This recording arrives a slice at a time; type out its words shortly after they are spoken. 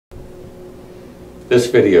This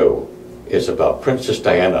video is about Princess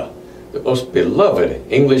Diana, the most beloved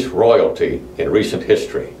English royalty in recent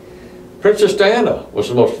history. Princess Diana was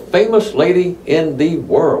the most famous lady in the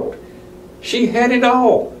world. She had it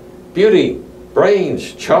all: beauty,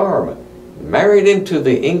 brains, charm, married into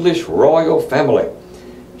the English royal family.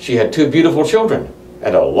 She had two beautiful children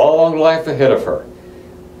and a long life ahead of her.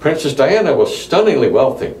 Princess Diana was stunningly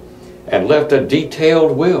wealthy and left a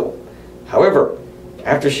detailed will. However,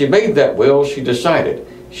 after she made that will, she decided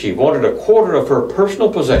she wanted a quarter of her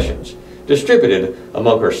personal possessions distributed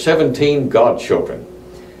among her 17 godchildren.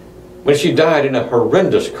 When she died in a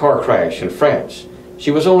horrendous car crash in France, she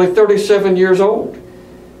was only 37 years old.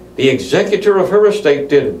 The executor of her estate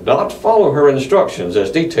did not follow her instructions as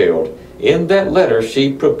detailed in that letter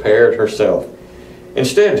she prepared herself.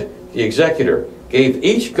 Instead, the executor gave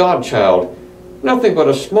each godchild nothing but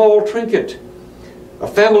a small trinket. A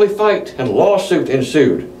family fight and lawsuit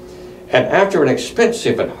ensued, and after an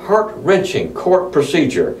expensive and heart-wrenching court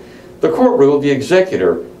procedure, the court ruled the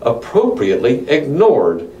executor appropriately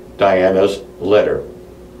ignored Diana's letter.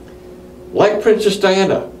 Like Princess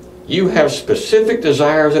Diana, you have specific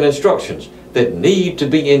desires and instructions that need to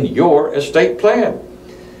be in your estate plan.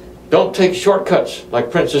 Don't take shortcuts like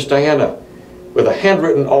Princess Diana with a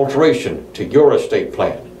handwritten alteration to your estate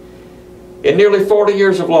plan. In nearly 40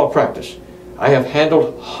 years of law practice, I have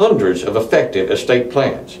handled hundreds of effective estate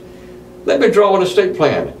plans. Let me draw an estate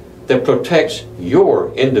plan that protects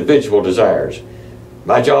your individual desires.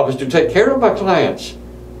 My job is to take care of my clients.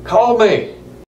 Call me.